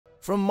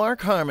From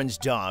Mark Harmon's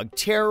dog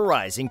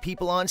terrorizing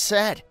people on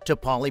set to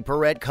Polly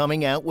Perrette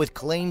coming out with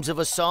claims of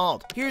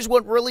assault, here's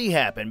what really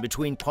happened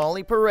between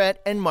Polly Perrette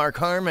and Mark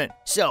Harmon.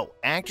 So,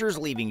 actors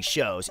leaving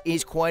shows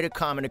is quite a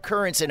common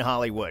occurrence in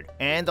Hollywood,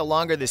 and the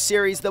longer the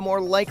series, the more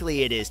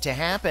likely it is to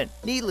happen.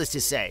 Needless to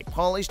say,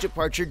 Polly's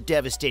departure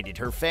devastated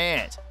her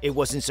fans. It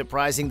wasn't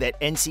surprising that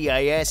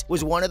NCIS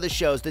was one of the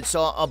shows that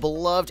saw a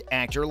beloved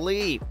actor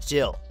leave.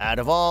 Still, out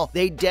of all,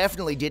 they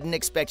definitely didn't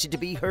expect it to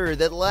be her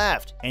that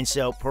left, and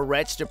so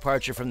Perrette's departure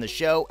from the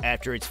show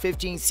after its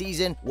 15th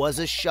season was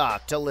a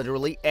shock to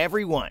literally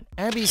everyone.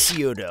 Abby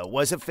Ciuto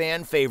was a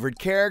fan-favorite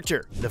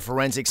character. The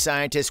forensic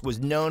scientist was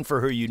known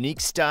for her unique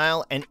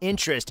style and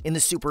interest in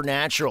the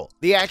supernatural.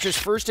 The actress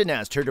first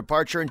announced her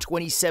departure in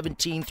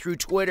 2017 through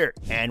Twitter,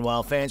 and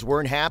while fans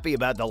weren't happy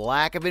about the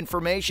lack of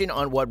information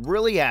on what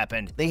really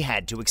happened, they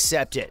had to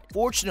accept it.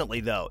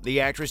 Fortunately, though, the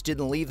actress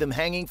didn't leave them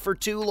hanging for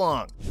too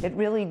long. It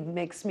really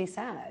makes me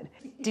sad.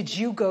 Did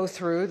you go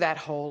through that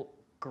whole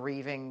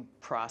grieving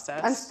process?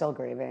 I'm still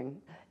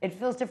grieving. It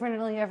feels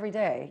differently every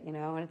day, you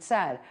know, and it's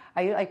sad.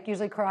 I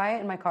usually cry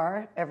in my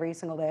car every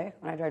single day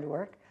when I drive to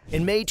work.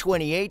 In May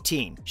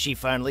 2018, she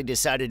finally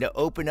decided to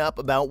open up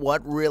about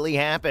what really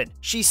happened.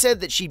 She said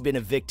that she'd been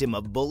a victim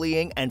of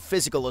bullying and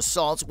physical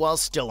assaults while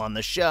still on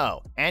the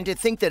show, and to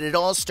think that it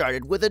all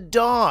started with a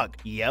dog.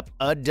 Yep,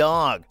 a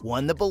dog,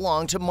 one that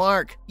belonged to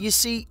Mark. You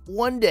see,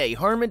 one day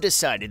Harmon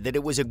decided that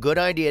it was a good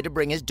idea to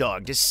bring his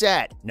dog to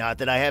set. Not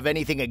that I have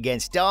anything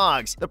against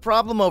dogs. The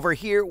problem over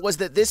here was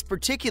that this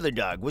particular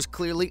dog was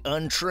clearly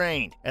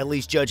untrained, at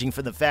least judging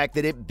from the fact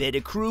that it bit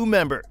a crew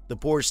member. The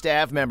poor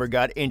staff member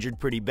got injured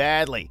pretty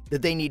badly,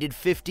 that they needed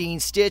 15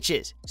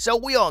 stitches. So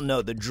we all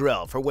know the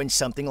drill for when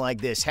something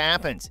like this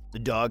happens. The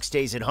dog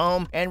stays at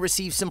home and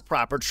receives some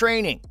proper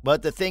training.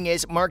 But the thing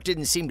is, Mark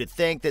didn't seem to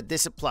think that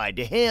this applied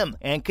to him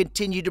and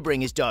continued to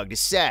bring his dog to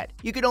set.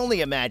 You could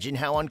only imagine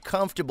how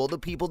uncomfortable the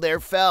people there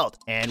felt.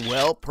 And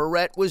well,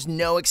 Perrette was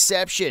no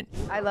exception.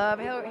 I love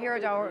Hero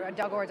Dog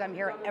Awards. I'm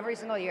here every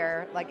single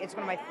year. Like, it's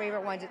one of my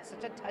favorite ones. It's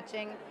such a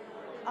touching,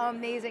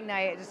 amazing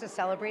night just to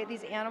celebrate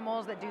these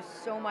animals that do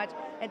so much.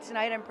 And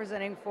tonight I'm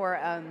presenting for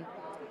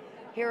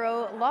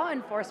Hero Law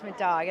Enforcement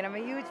Dog, and I'm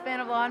a huge fan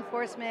of law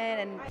enforcement.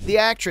 And the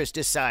actress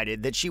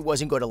decided that she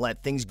wasn't going to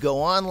let things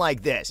go on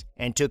like this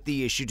and took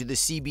the issue to the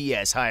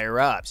CBS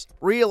higher-ups.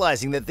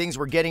 Realizing that things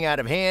were getting out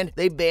of hand,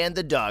 they banned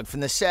the dog from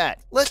the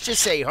set. Let's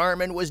just say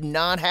Harmon was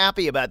not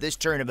happy about this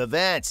turn of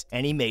events,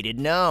 and he made it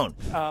known.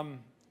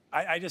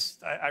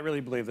 I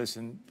really believe this,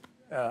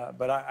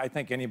 but I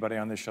think anybody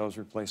on this show is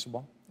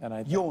replaceable.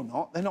 And You're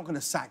not. They're not going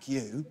to sack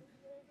you.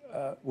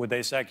 Would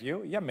they sack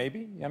you? Yeah,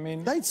 maybe. I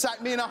mean, they'd sack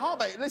me in a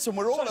heartbeat. Listen,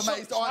 we're all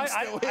amazed I'm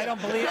still here. I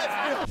don't believe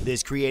it.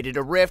 This created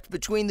a rift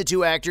between the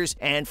two actors,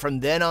 and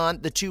from then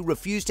on, the two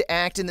refused to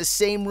act in the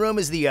same room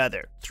as the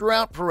other.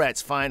 Throughout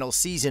Perrette's final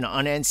season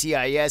on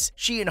NCIS,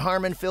 she and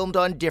Harmon filmed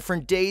on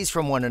different days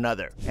from one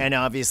another, and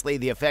obviously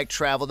the effect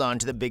traveled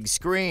onto the big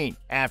screen.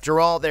 After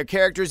all, their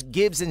characters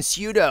Gibbs and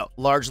Ciuto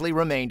largely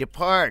remained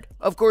apart.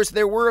 Of course,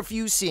 there were a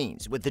few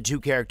scenes with the two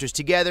characters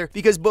together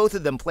because both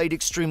of them played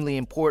extremely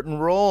important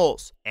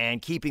roles,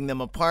 and keeping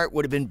them apart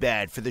would have been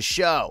bad for the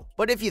show.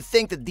 But if you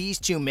think that these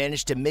two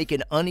managed to make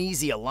an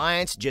uneasy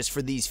alliance just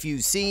for these few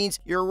scenes,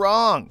 you're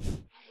wrong.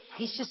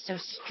 He's just so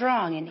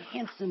strong and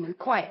handsome and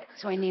quiet,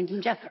 so I named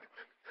him Jethro.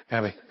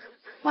 Abby.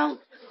 Well,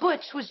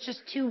 Butch was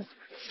just too,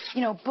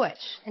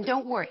 Butch. And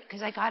don't worry,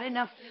 because I got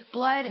enough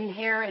blood and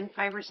hair and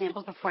fiber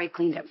samples before I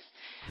cleaned him.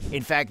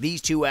 In fact,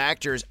 these two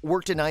actors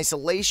worked in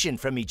isolation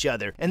from each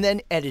other and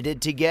then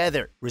edited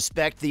together.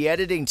 Respect the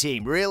editing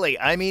team, really.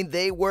 I mean,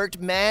 they worked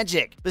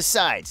magic.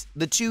 Besides,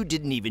 the two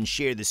didn't even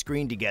share the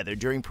screen together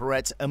during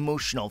Perrette's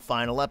emotional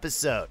final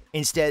episode.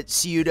 Instead,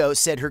 Ciuto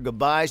said her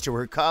goodbyes to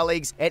her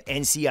colleagues at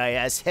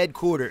NCIS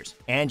headquarters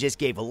and just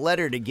gave a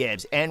letter to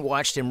Gibbs and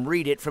watched him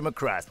read it from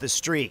across the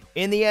street.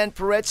 In the end,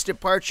 Perrette's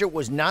departure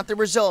was not the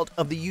result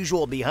of the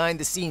usual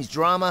behind-the-scenes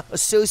drama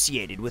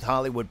associated with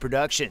Hollywood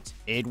productions.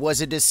 It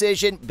was a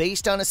decision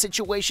based on a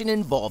situation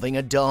involving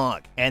a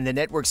dog, and the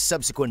network's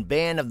subsequent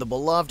ban of the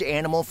beloved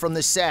animal from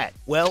the set.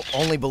 Well,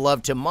 only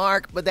beloved to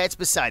Mark, but that's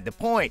beside the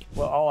point.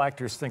 Well, all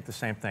actors think the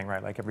same thing,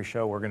 right? Like every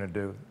show we're going to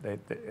do,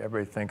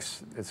 everybody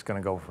thinks it's going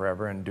to go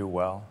forever and do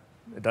well.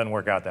 It doesn't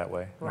work out that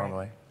way,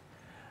 normally.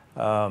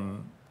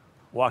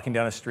 Walking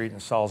down a street in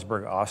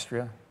Salzburg,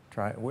 Austria,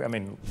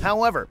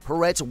 However,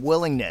 Perrette's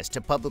willingness to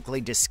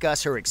publicly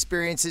discuss her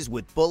experiences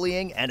with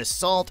bullying and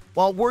assault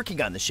while working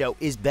on the show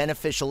is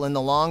beneficial in the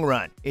long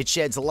run. It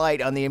sheds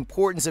light on the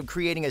importance of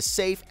creating a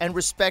safe and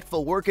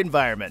respectful work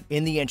environment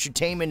in the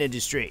entertainment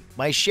industry.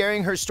 By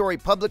sharing her story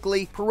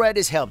publicly, Perrette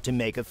has helped to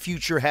make a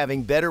future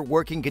having better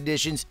working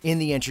conditions in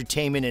the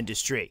entertainment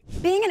industry.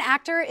 Being an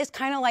actor is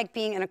kind of like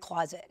being in a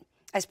closet.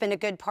 I spend a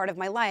good part of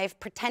my life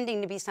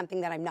pretending to be something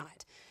that I'm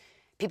not.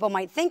 People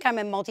might think I'm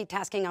a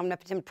multitasking,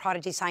 omnipotent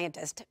prodigy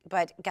scientist,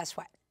 but guess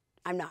what?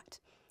 I'm not.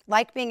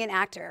 like being an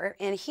actor,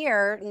 and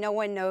here, no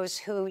one knows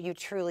who you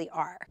truly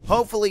are.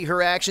 Hopefully,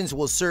 her actions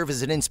will serve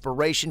as an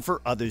inspiration for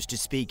others to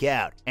speak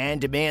out and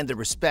demand the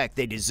respect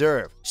they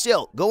deserve.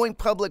 Still, going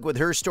public with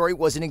her story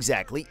wasn't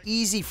exactly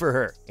easy for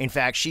her. In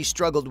fact, she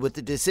struggled with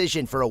the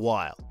decision for a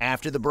while.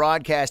 After the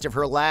broadcast of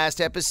her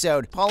last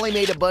episode, Pauly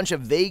made a bunch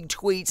of vague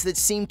tweets that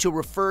seemed to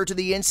refer to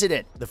the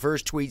incident. The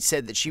first tweet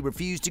said that she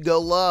refused to go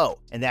low,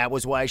 and that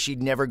was why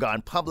she'd never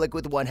gone public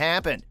with what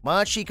happened.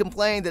 But she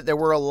complained that there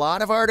were a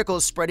lot of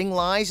articles spreading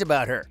lies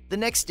about her. The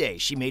next day,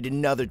 she made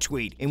another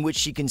tweet in which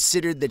she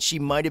considered that she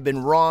might have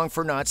been wrong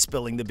for not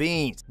spilling the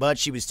beans, but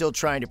she was still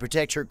trying to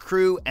protect her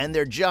crew and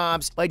their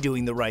jobs by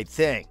doing the right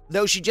thing,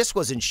 though she just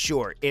wasn't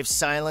sure if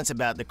silence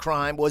about the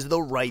crime was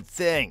the right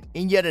thing.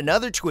 In yet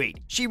another tweet,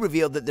 she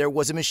revealed that there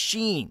was a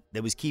machine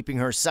that was keeping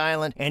her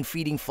silent and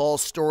feeding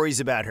false stories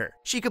about her.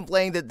 She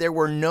complained that there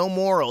were no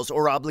morals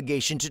or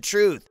obligation to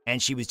truth,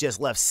 and she was just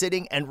left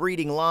sitting and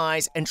reading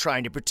lies and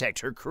trying to protect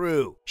her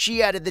crew.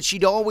 She added that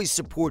she'd always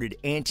supported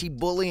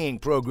anti-bullying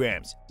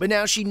programs, but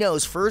now she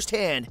knows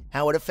firsthand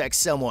how it affects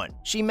someone.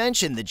 She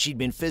mentioned that she'd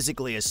been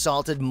physically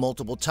assaulted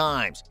multiple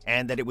times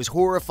and that it was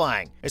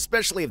horrifying,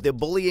 especially if the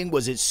bullying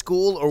was at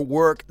school or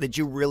work that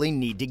you really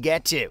need to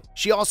get to.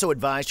 She also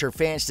advised her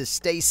fans to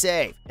stay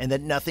safe and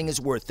that nothing is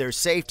worth their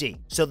safety,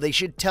 so they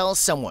should tell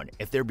someone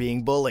if they're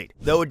being bullied.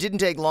 Though it didn't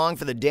take long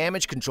for the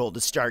damage control to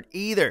start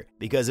either,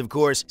 because of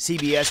course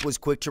CBS was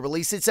quick to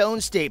release its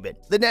own statement.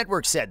 The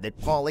network said that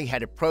Pauly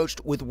had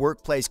approached with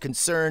workplace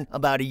concern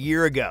about a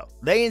year ago.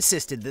 They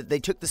insisted that they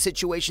took the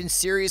situation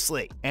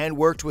seriously and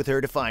worked with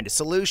her to find a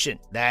solution.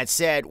 That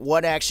said,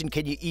 what action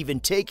can you even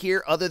take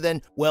here other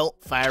than, well,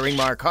 firing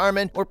Mark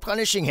Harmon or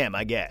punishing him,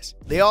 I guess?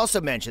 They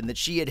also mentioned that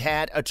she had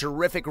had a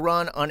terrific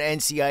run on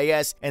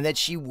NCIS and that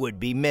she would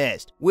be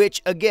missed,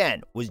 which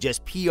again was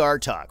just PR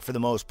talk for the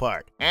most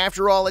part.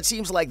 After all, it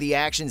seems like the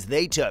actions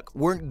they took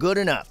weren't good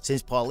enough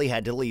since Pauly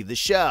had to leave the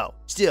show.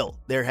 Still,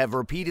 there have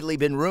repeatedly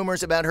been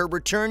rumors about her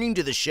returning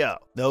to the show,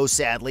 though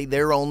sadly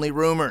they're only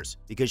rumors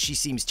because she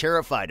seems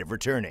terrified of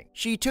returning.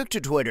 She took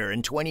to Twitter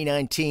in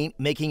 2019,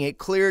 making it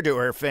clear to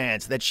her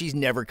fans that she's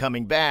never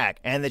coming back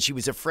and that she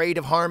was afraid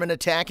of Harmon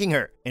attacking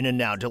her. In a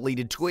now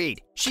deleted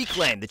tweet, she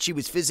claimed that she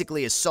was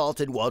physically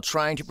assaulted while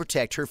trying to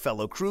protect her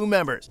fellow crew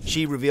members.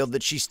 She revealed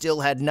that she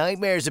still had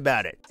nightmares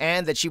about it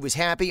and that she was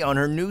happy on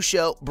her new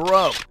show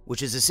Broke,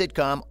 which is a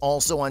sitcom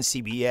also on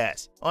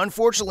CBS.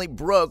 Unfortunately,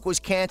 Broke was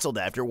canceled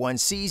after one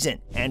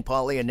season, and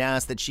Pauly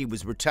announced that she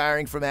was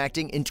retiring from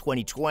acting in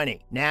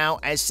 2020. Now,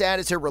 as sad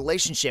as her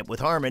relationship with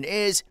Harmon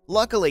is,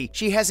 luckily,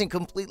 she hasn't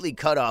completely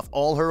cut off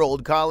all her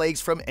old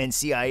colleagues from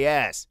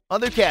NCIS.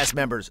 Other cast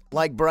members,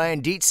 like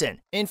Brian Dietzen.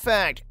 In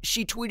fact,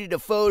 she tweeted a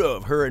photo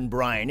of her and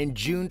Brian in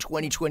June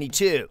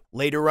 2022.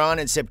 Later on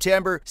in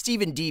September,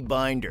 Stephen D.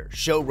 Binder,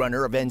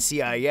 showrunner of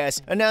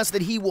NCIS, announced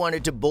that he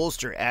wanted to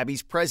bolster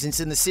Abby's presence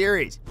in the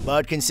series.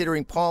 But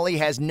considering Pauly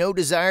has no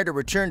desire to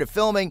return to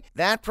filming,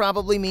 that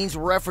probably means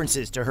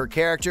references to her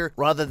character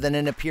rather than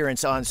an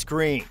appearance on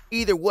screen.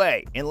 Either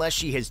way, unless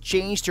she has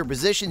changed her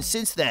position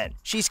since then,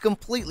 she's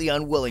completely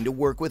unwilling to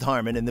work with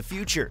Harmon in the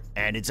future.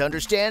 And it's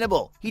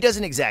understandable. He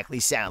doesn't exactly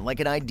sound like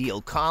an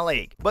ideal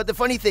colleague. But the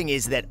funny thing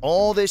is that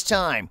all this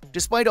time,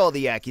 despite all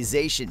the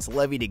accusations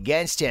levied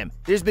against him,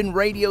 there's been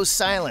radio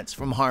silence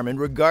from Harmon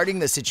regarding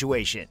the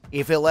situation.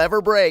 If he'll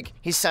ever break,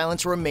 his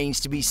silence remains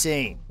to be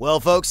seen.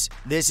 Well, folks,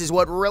 this is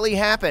what really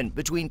happened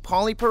between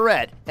Pauly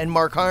Perrette and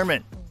Mark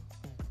Harmon.